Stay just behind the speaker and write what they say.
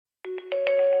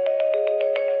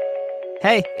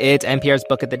Hey, it's NPR's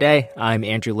Book of the Day. I'm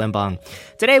Andrew Limbong.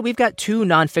 Today, we've got two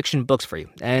nonfiction books for you,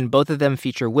 and both of them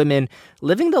feature women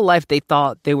living the life they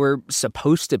thought they were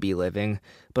supposed to be living,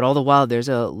 but all the while, there's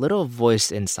a little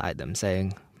voice inside them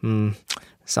saying,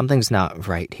 something's not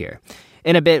right here.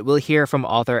 In a bit, we'll hear from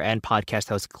author and podcast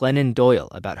host Glennon Doyle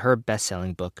about her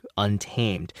best-selling book,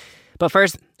 Untamed. But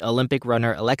first, Olympic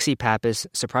runner Alexi Pappas,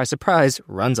 surprise, surprise,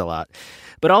 runs a lot.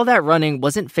 But all that running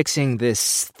wasn't fixing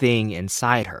this thing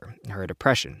inside her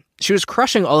depression. She was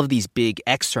crushing all of these big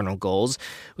external goals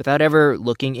without ever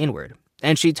looking inward.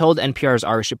 And she told NPR's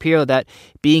Ari Shapiro that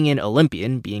being an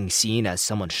Olympian, being seen as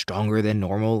someone stronger than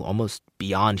normal, almost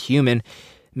beyond human,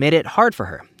 made it hard for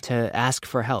her to ask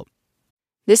for help.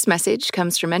 This message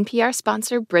comes from NPR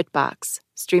sponsor BritBox,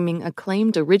 streaming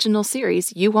acclaimed original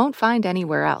series you won't find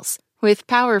anywhere else. With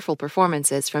powerful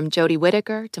performances from Jodie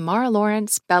Whittaker, Tamara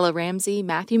Lawrence, Bella Ramsey,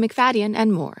 Matthew McFadden,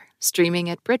 and more. Streaming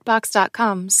at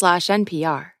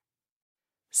BritBox.com/NPR.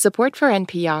 Support for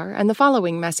NPR and the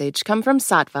following message come from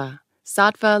Saatva.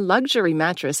 Saatva luxury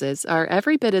mattresses are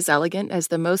every bit as elegant as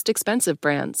the most expensive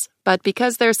brands, but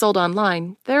because they're sold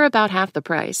online, they're about half the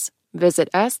price. Visit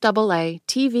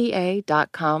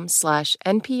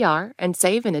SAATVA.com/NPR and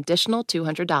save an additional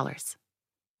 $200.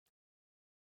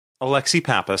 Alexi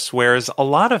Pappas wears a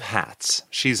lot of hats.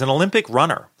 She's an Olympic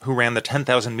runner who ran the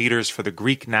 10,000 meters for the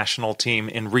Greek national team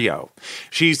in Rio.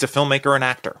 She's a filmmaker and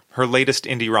actor. Her latest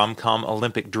indie rom-com,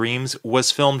 Olympic Dreams,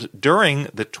 was filmed during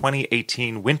the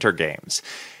 2018 Winter Games.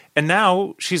 And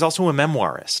now she's also a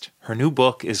memoirist. Her new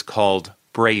book is called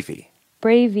Bravey.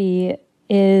 Bravey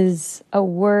is a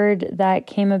word that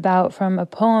came about from a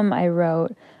poem I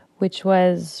wrote, which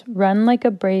was, run like a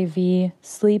bravey,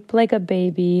 sleep like a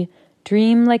baby,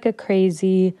 dream like a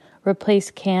crazy,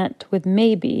 replace can't with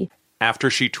maybe.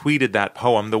 After she tweeted that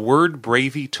poem, the word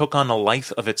bravey took on a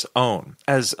life of its own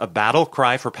as a battle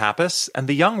cry for Pappas and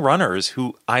the young runners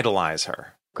who idolize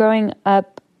her. Growing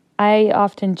up, I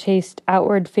often chased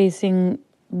outward-facing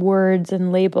words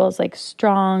and labels like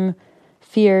strong,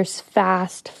 fierce,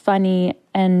 fast, funny,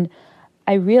 and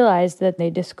I realized that they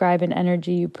describe an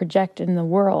energy you project in the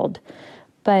world.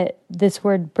 But this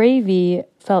word bravey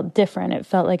felt different. It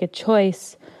felt like a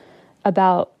choice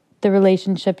about the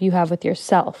relationship you have with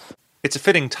yourself. It's a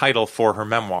fitting title for her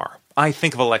memoir. I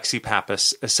think of Alexi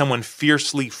Pappas as someone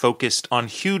fiercely focused on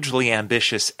hugely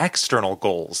ambitious external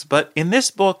goals. But in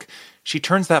this book, she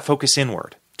turns that focus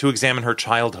inward to examine her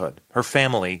childhood, her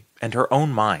family, and her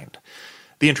own mind.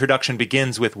 The introduction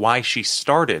begins with why she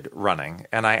started running,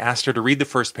 and I asked her to read the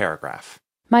first paragraph.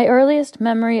 My earliest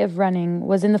memory of running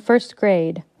was in the first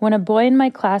grade, when a boy in my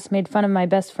class made fun of my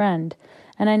best friend,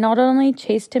 and I not only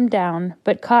chased him down,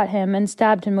 but caught him and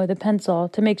stabbed him with a pencil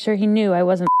to make sure he knew I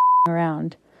wasn't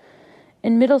around.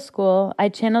 In middle school, I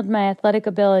channeled my athletic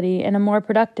ability in a more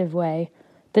productive way.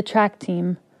 The track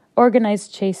team,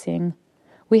 organized chasing.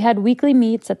 We had weekly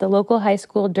meets at the local high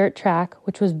school dirt track,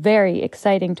 which was very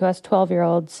exciting to us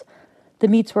 12-year-olds. The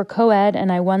meets were co-ed,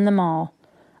 and I won them all.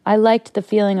 I liked the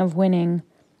feeling of winning.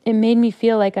 It made me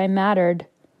feel like I mattered.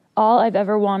 All I've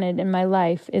ever wanted in my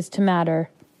life is to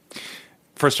matter.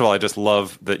 First of all, I just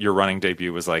love that your running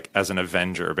debut was like as an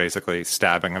Avenger, basically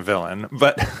stabbing a villain.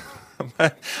 But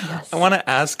yes. I want to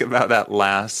ask about that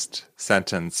last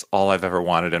sentence, all I've ever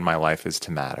wanted in my life is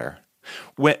to matter.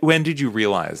 When did you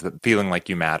realize that feeling like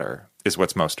you matter is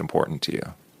what's most important to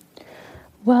you?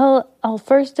 Well, I'll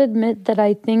first admit that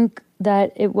I think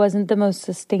that it wasn't the most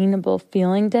sustainable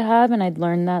feeling to have, and I'd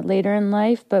learned that later in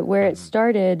life. But where it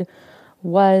started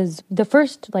was the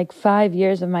first 5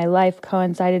 years of my life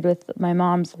coincided with my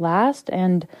mom's last,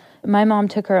 and my mom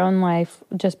took her own life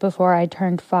just before I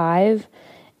turned 5.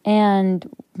 And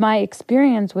my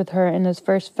experience with her in those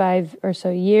first 5 or so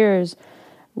years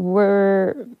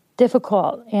were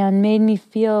difficult and made me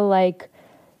feel like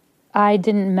I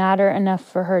didn't matter enough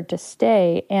for her to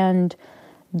stay. And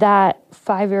that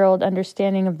 5-year-old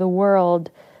understanding of the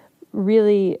world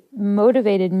really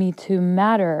motivated me to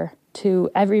matter to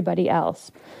everybody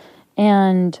else.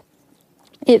 And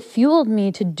it fueled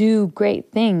me to do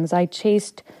great things. I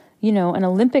chased, an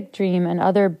Olympic dream and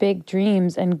other big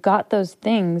dreams and got those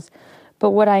things.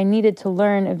 But what I needed to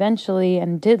learn eventually,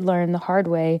 and did learn the hard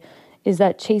way, is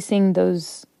that chasing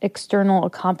those external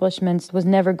accomplishments was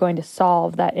never going to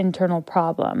solve that internal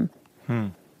problem.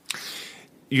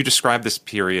 You described this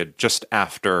period just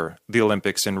after the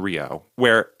Olympics in Rio,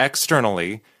 where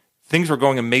externally, things were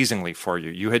going amazingly for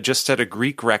you. You had just set a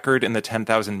Greek record in the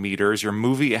 10,000 meters. Your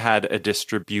movie had a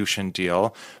distribution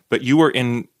deal, but you were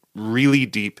in really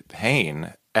deep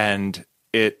pain, and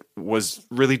it was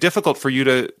really difficult for you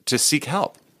to seek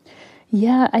help.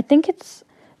 Yeah, I think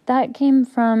that came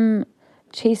from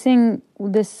chasing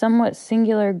this somewhat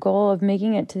singular goal of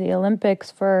making it to the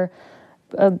Olympics for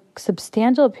a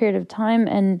substantial period of time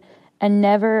and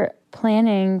never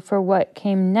planning for what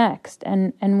came next.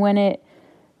 And when it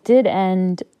did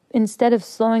end, instead of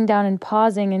slowing down and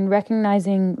pausing and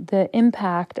recognizing the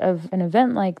impact of an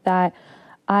event like that,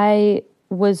 I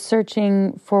was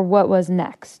searching for what was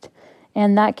next.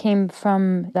 And that came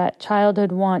from that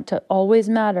childhood want to always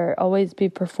matter, always be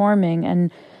performing,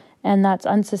 and that's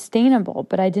unsustainable.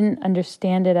 But I didn't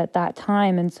understand it at that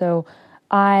time. And so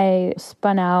I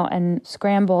spun out and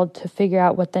scrambled to figure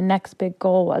out what the next big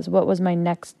goal was. What was my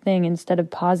next thing, instead of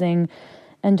pausing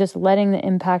and just letting the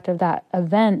impact of that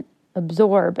event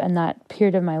absorb and that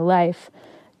period of my life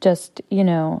just,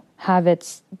 have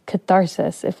its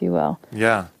catharsis, if you will.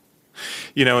 Yeah.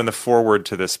 In the foreword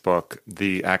to this book,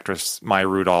 the actress Maya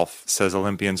Rudolph says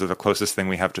Olympians are the closest thing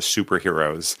we have to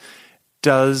superheroes.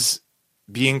 Does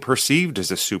being perceived as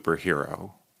a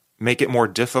superhero make it more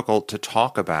difficult to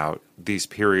talk about these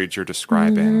periods you're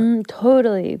describing?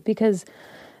 Totally, because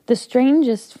the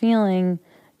strangest feeling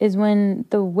is when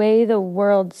the way the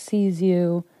world sees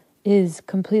you is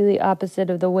completely opposite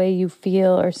of the way you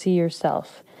feel or see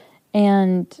yourself.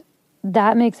 And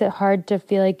that makes it hard to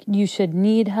feel like you should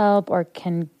need help or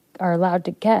are allowed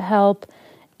to get help.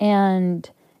 And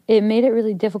it made it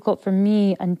really difficult for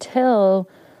me until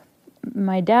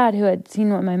my dad, who had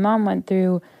seen what my mom went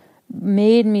through,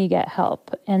 made me get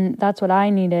help. And that's what I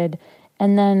needed.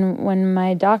 And then when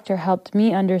my doctor helped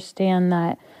me understand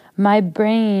that my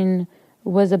brain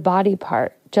was a body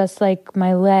part, just like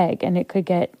my leg, and it could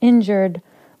get injured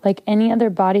like any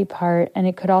other body part, and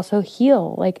it could also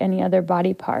heal like any other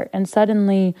body part. And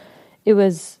suddenly it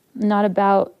was not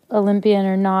about Olympian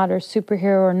or not, or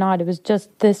superhero or not. It was just,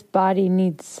 this body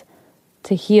needs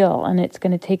to heal, and it's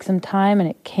going to take some time, and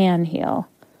it can heal.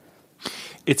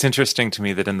 It's interesting to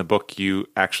me that in the book you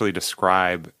actually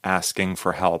describe asking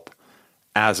for help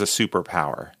as a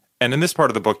superpower. And in this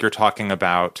part of the book, you're talking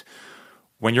about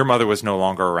when your mother was no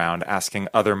longer around, asking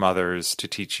other mothers to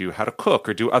teach you how to cook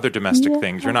or do other domestic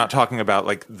things. You're not talking about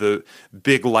like the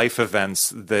big life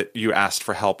events that you asked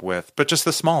for help with, but just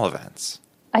the small events.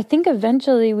 I think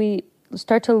eventually we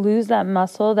start to lose that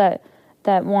muscle that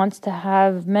wants to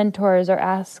have mentors or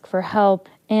ask for help.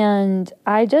 And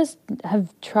I just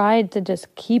have tried to just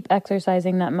keep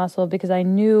exercising that muscle because I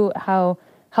knew how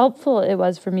helpful it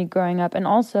was for me growing up, and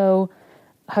also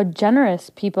how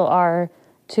generous people are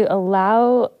to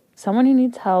allow someone who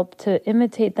needs help to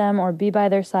imitate them or be by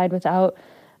their side without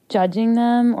judging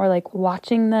them or like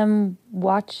watching them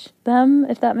watch them,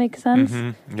 if that makes sense.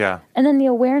 Yeah. And then the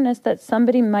awareness that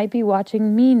somebody might be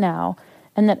watching me now,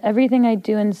 and that everything I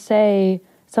do and say,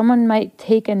 someone might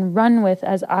take and run with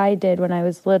as I did when I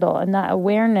was little. And that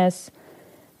awareness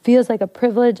feels like a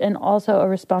privilege and also a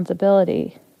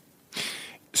responsibility.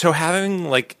 So having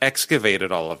like excavated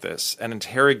all of this and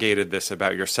interrogated this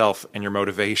about yourself and your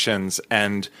motivations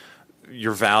and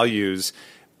your values,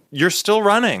 you're still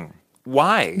running.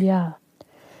 Why? Yeah.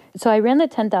 So I ran the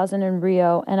 10,000 in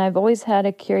Rio, and I've always had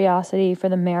a curiosity for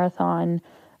the marathon.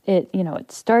 It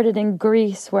started in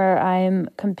Greece where I'm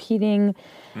competing,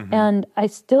 and I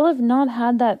still have not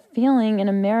had that feeling in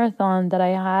a marathon that I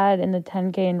had in the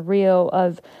 10K in Rio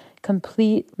of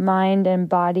complete mind and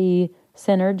body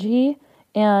synergy.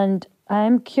 And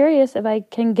I'm curious if I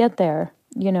can get there,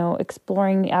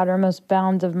 exploring the outermost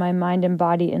bounds of my mind and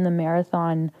body in the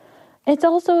marathon. It's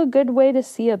also a good way to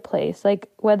see a place, like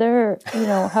whether,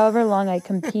 however long I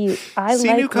compete. I see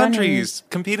like new countries,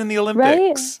 running, compete in the Olympics.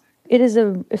 Right? It is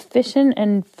an efficient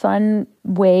and fun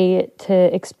way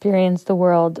to experience the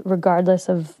world, regardless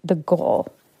of the goal.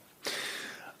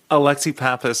 Alexi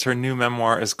Pappas, her new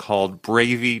memoir is called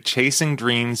Bravey, Chasing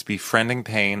Dreams, Befriending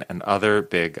Pain, and Other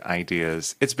Big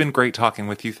Ideas. It's been great talking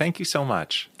with you. Thank you so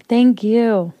much. Thank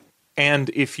you. And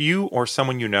if you or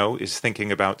someone you know is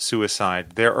thinking about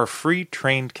suicide, there are free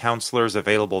trained counselors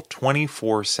available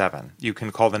 24/7. You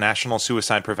can call the National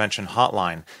Suicide Prevention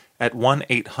Hotline at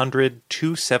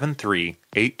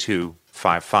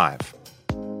 1-800-273-8255.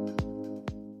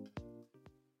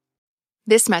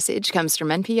 This message comes from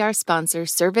NPR sponsor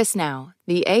ServiceNow,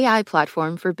 the AI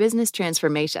platform for business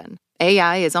transformation.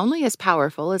 AI is only as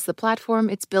powerful as the platform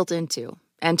it's built into.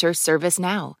 Enter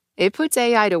ServiceNow. It puts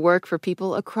AI to work for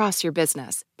people across your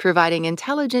business, providing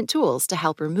intelligent tools to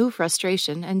help remove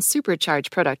frustration and supercharge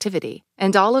productivity.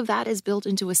 And all of that is built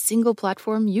into a single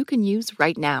platform you can use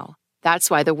right now.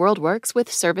 That's why the world works with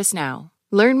ServiceNow.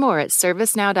 Learn more at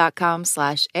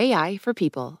servicenow.com/AI for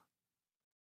people.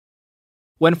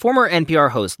 When former NPR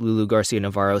host Lulu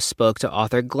Garcia-Navarro spoke to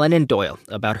author Glennon Doyle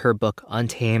about her book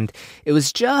Untamed, it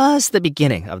was just the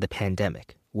beginning of the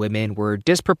pandemic. Women were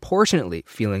disproportionately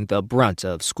feeling the brunt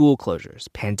of school closures,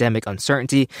 pandemic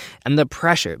uncertainty, and the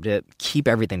pressure to keep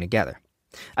everything together.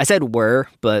 I said were,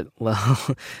 but,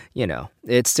 well,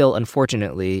 it's still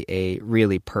unfortunately a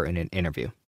really pertinent interview.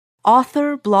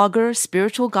 Author, blogger,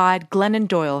 spiritual guide Glennon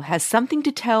Doyle has something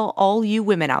to tell all you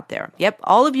women out there. Yep,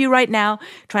 all of you right now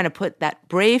trying to put that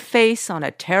brave face on a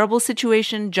terrible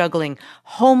situation, juggling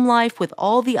home life with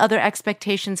all the other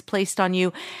expectations placed on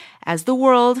you as the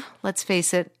world, let's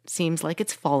face it, seems like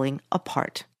it's falling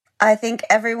apart. I think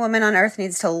every woman on earth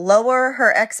needs to lower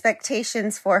her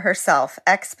expectations for herself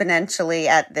exponentially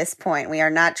at this point. We are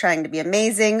not trying to be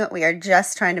amazing. We are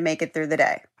just trying to make it through the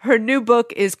day. Her new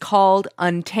book is called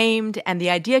Untamed, and the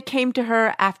idea came to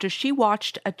her after she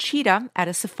watched a cheetah at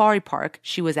a safari park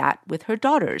she was at with her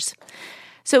daughters.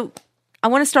 So I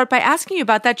want to start by asking you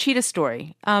about that cheetah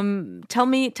story. Tell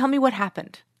me what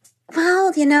happened.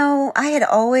 Well,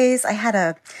 I had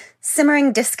a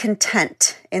simmering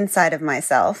discontent inside of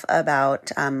myself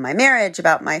about my marriage,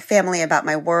 about my family, about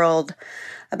my world,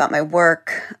 about my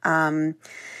work. And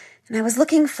I was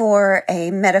looking for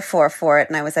a metaphor for it.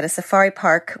 And I was at a safari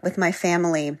park with my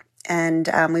family, and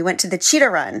we went to the cheetah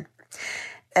run.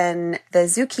 And the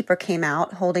zookeeper came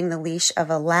out holding the leash of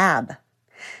a lab.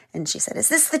 And she said, "Is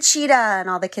this the cheetah?" And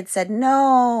all the kids said,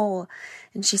 "No."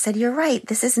 And she said, "You're right.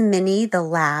 This is Minnie, the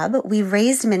lab. We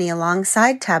raised Minnie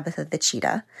alongside Tabitha, the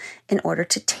cheetah, in order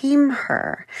to tame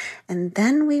her. And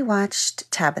then we watched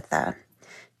Tabitha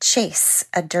chase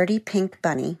a dirty pink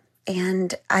bunny.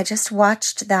 And I just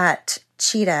watched that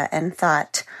cheetah and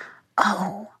thought,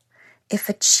 oh, if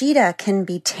a cheetah can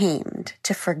be tamed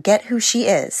to forget who she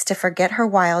is, to forget her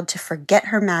wild, to forget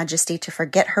her majesty, to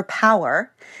forget her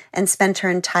power, and spend her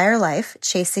entire life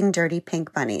chasing dirty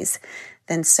pink bunnies,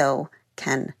 then so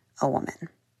can a woman."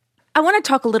 I want to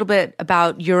talk a little bit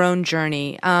about your own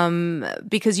journey,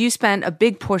 because you spent a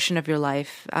big portion of your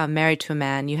life married to a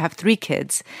man. You have 3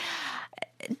 kids.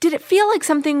 Did it feel like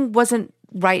something wasn't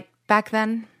right back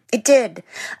then? It did.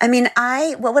 I mean,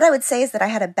 what I would say is that I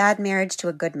had a bad marriage to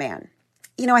a good man.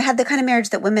 I had the kind of marriage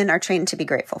that women are trained to be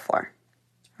grateful for,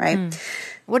 right?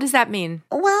 What does that mean?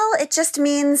 Well, it just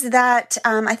means that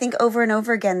I think over and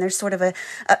over again, there's sort of a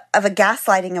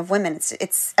gaslighting of women.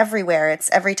 It's everywhere. It's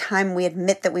every time we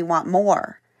admit that we want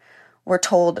more, we're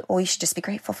told, "Oh, you should just be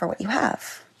grateful for what you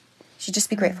have. You should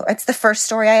just be grateful." It's the first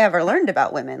story I ever learned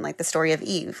about women, like the story of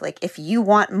Eve. Like, if you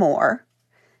want more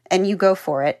and you go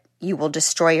for it, you will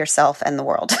destroy yourself and the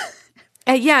world.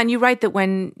 Yeah, and you write that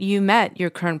when you met your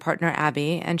current partner,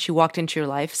 Abby, and she walked into your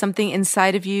life, something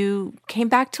inside of you came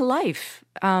back to life.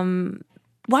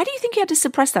 Why do you think you had to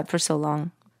suppress that for so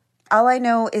long? All I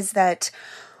know is that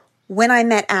when I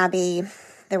met Abby,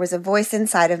 there was a voice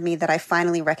inside of me that I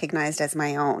finally recognized as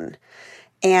my own.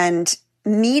 And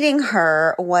meeting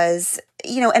her was,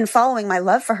 and following my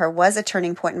love for her was a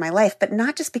turning point in my life, but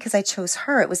not just because I chose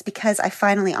her. It was because I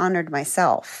finally honored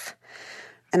myself.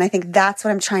 And I think that's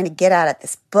what I'm trying to get at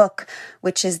this book,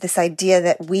 which is this idea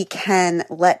that we can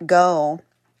let go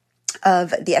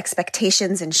of the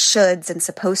expectations and shoulds and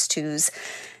supposed tos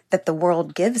that the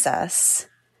world gives us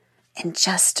and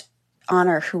just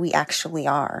honor who we actually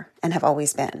are and have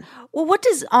always been. Well, what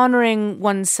does honoring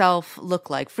oneself look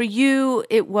like? For you,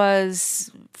 it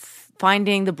was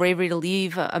finding the bravery to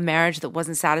leave a marriage that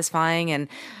wasn't satisfying and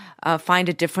find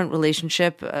a different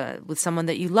relationship with someone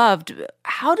that you loved.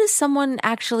 How does someone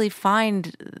actually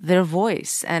find their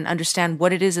voice and understand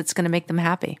what it is that's going to make them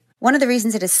happy? One of the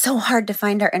reasons it is so hard to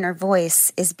find our inner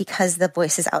voice is because the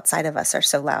voices outside of us are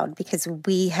so loud, because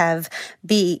over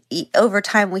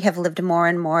time, we have lived more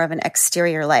and more of an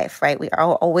exterior life, right? We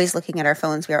are always looking at our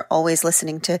phones. We are always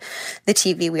listening to the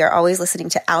TV. We are always listening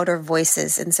to outer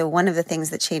voices. And so one of the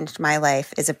things that changed my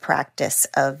life is a practice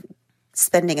of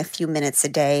spending a few minutes a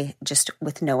day just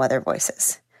with no other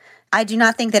voices. I do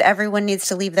not think that everyone needs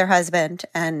to leave their husband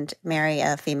and marry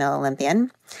a female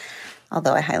Olympian,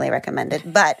 although I highly recommend it.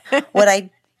 But what I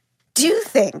do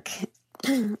think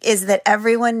is that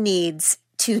everyone needs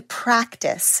to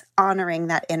practice honoring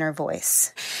that inner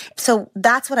voice. So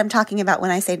that's what I'm talking about when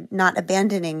I say not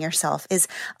abandoning yourself, is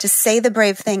to say the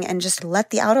brave thing and just let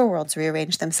the outer worlds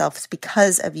rearrange themselves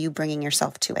because of you bringing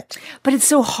yourself to it. But it's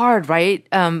so hard, right?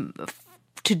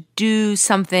 To do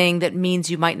something that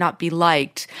means you might not be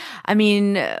liked. I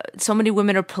mean, so many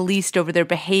women are policed over their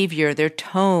behavior, their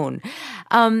tone.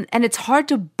 And it's hard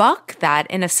to buck that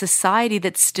in a society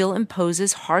that still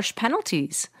imposes harsh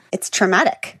penalties. It's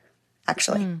traumatic,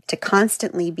 actually, to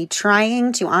constantly be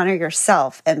trying to honor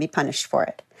yourself and be punished for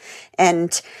it.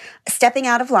 And stepping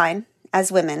out of line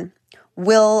as women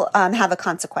will have a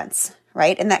consequence,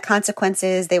 right? And that consequence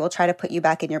is they will try to put you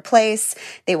back in your place.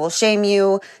 They will shame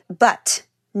you. But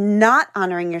not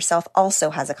honoring yourself also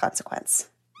has a consequence.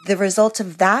 The result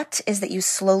of that is that you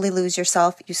slowly lose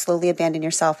yourself, you slowly abandon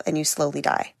yourself, and you slowly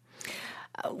die.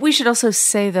 We should also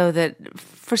say, though, that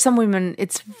for some women,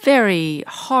 it's very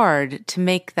hard to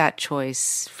make that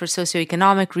choice for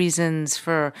socioeconomic reasons,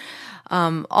 for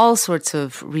all sorts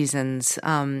of reasons.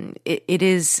 It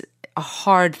is a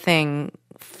hard thing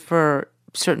for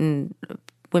certain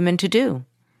women to do.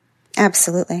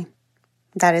 Absolutely.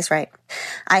 That is right.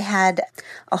 I had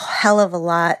a hell of a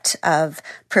lot of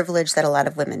privilege that a lot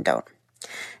of women don't.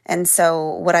 And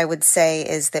so what I would say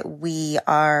is that we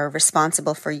are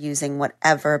responsible for using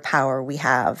whatever power we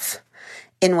have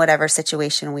in whatever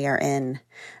situation we are in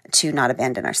to not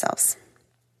abandon ourselves.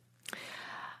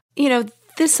 You know,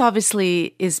 this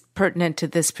obviously is pertinent to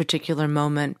this particular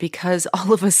moment because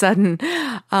all of a sudden,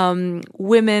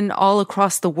 women all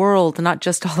across the world, not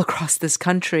just all across this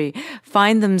country,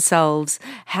 find themselves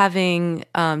having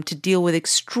to deal with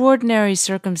extraordinary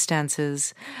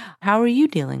circumstances. How are you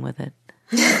dealing with it?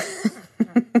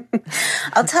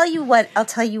 I'll tell you what,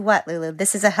 Lulu.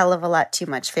 This is a hell of a lot too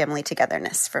much family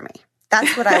togetherness for me.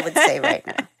 That's what I would say right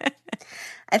now.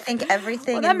 I think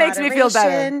everything that makes me feel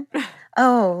better.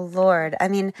 Oh, Lord. I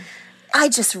mean, I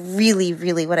just really,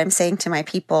 really, what I'm saying to my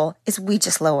people is we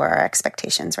just lower our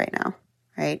expectations right now,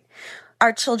 right?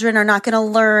 Our children are not going to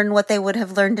learn what they would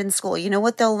have learned in school. You know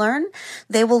what they'll learn?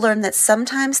 They will learn that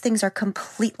sometimes things are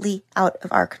completely out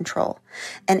of our control.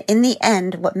 And in the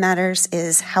end, what matters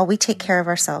is how we take care of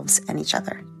ourselves and each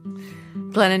other.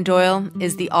 Glennon Doyle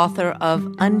is the author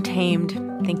of Untamed.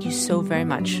 Thank you so very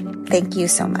much. Thank you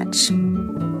so much.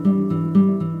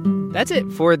 That's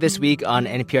it for this week on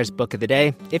NPR's Book of the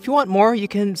Day. If you want more, you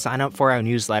can sign up for our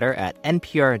newsletter at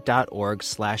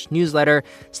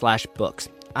npr.org/newsletter/books.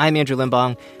 I'm Andrew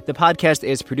Limbong. The podcast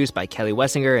is produced by Kelly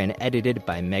Wessinger and edited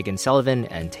by Megan Sullivan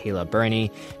and Taylor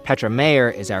Burney. Petra Mayer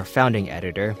is our founding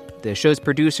editor. The show's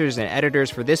producers and editors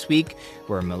for this week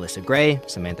were Melissa Gray,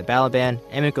 Samantha Balaban,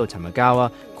 Emiko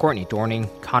Tamagawa, Courtney Dorning,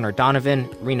 Connor Donovan,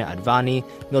 Rina Advani,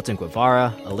 Milton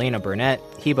Guevara, Elena Burnett,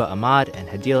 Hiba Ahmad, and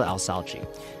Hadil Al-Salchi.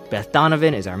 Beth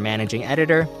Donovan is our managing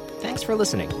editor. Thanks for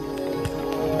listening.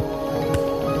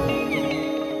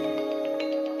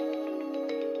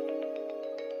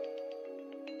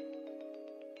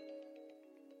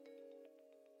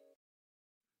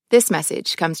 This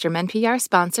message comes from NPR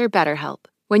sponsor BetterHelp.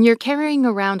 When you're carrying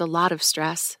around a lot of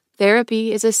stress,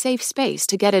 therapy is a safe space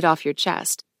to get it off your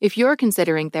chest. If you're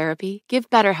considering therapy, give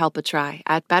BetterHelp a try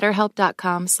at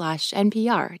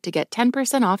betterhelp.com/NPR to get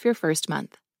 10% off your first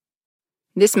month.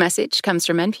 This message comes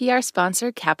from NPR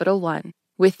sponsor Capital One.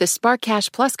 With the Spark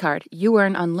Cash Plus card, you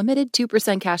earn unlimited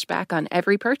 2% cash back on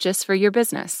every purchase for your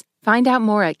business. Find out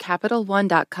more at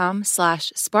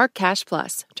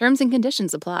CapitalOne.com/SparkCashPlus. Terms and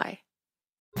conditions apply.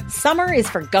 Summer is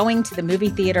for going to the movie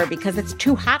theater because it's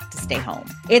too hot to stay home.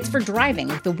 It's for driving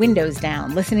with the windows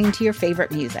down, listening to your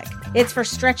favorite music. It's for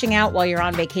stretching out while you're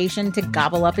on vacation to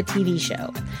gobble up a TV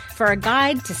show. For a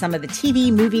guide to some of the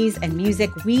TV, movies, and music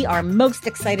we are most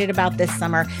excited about this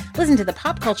summer, listen to the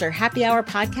Pop Culture Happy Hour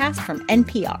podcast from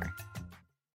NPR.